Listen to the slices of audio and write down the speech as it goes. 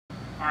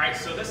All right,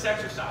 so this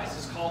exercise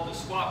is called the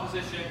squat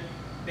position,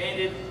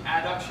 banded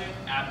adduction,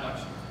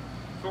 abduction.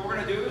 So what we're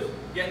gonna do is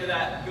get into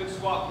that good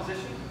squat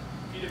position,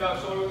 feet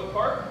about shoulder width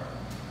apart.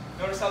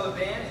 Notice how the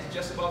band is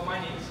just above my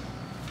knees.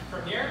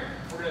 From here,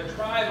 we're gonna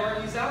drive our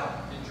knees out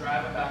and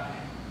drive them back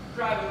in.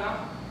 Drive them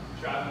out,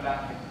 drive them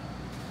back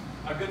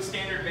in. A good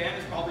standard band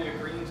is probably a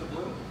green to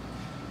blue.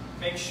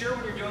 Make sure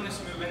when you're doing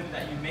this movement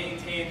that you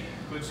maintain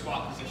good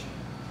squat position.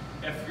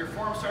 If your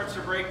form starts to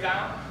break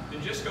down,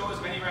 then just go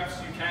as many reps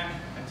as you can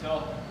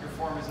until your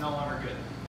form is no longer good.